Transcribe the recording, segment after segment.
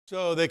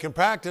So they can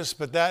practice,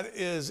 but that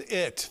is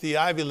it. The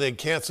Ivy League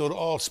canceled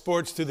all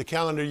sports through the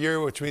calendar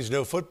year, which means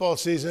no football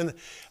season,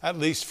 at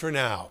least for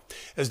now.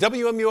 As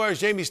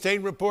WMUR's Jamie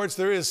Staten reports,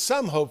 there is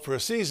some hope for a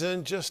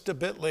season just a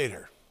bit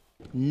later.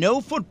 No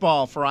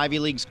football for Ivy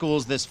League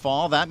schools this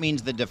fall. That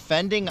means the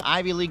defending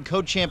Ivy League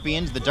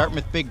co-champions, the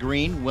Dartmouth Big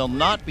Green, will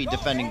not be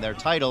defending their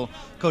title.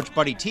 Coach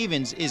Buddy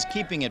Teevens is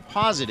keeping it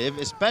positive,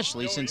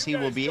 especially since he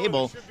will be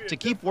able to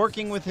keep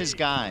working with his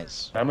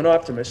guys. I'm an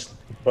optimist,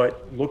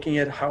 but looking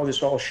at how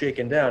this all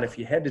shaken down, if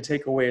you had to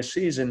take away a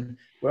season,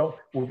 well,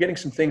 we're getting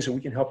some things that we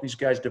can help these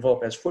guys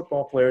develop as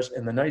football players.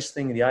 And the nice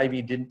thing, the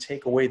Ivy didn't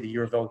take away the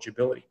year of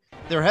eligibility.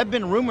 There have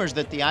been rumors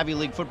that the Ivy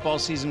League football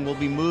season will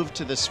be moved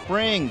to the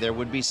spring. There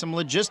would be some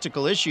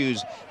logistical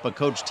issues, but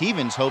Coach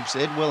Teevens hopes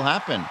it will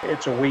happen.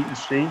 It's a wait and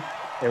see.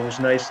 It was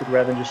nice that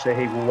rather than just say,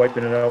 hey, we're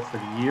wiping it out for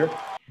the year,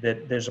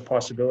 that there's a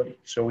possibility.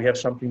 So we have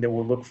something that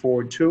we'll look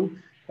forward to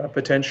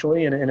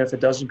potentially. And if it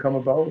doesn't come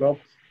about, well,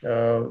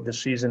 the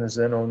season is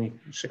then only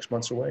 6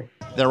 months away.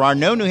 There are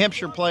no New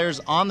Hampshire players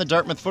on the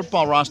Dartmouth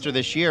football roster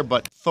this year,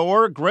 but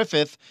Thor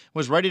Griffith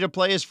was ready to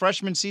play his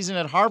freshman season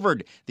at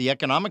Harvard. The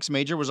economics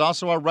major was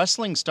also a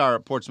wrestling star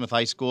at Portsmouth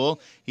High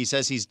School. He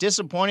says he's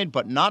disappointed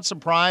but not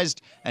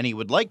surprised, and he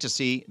would like to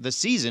see the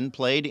season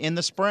played in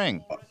the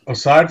spring.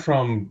 Aside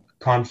from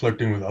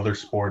conflicting with other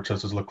sports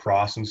such as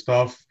lacrosse and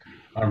stuff,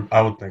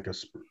 I would think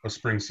a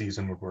spring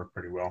season would work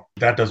pretty well.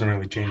 That doesn't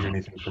really change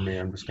anything for me.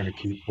 I'm just going to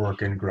keep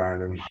working,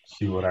 grinding,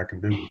 see what I can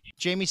do.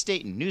 Jamie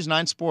Staten, News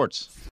 9 Sports.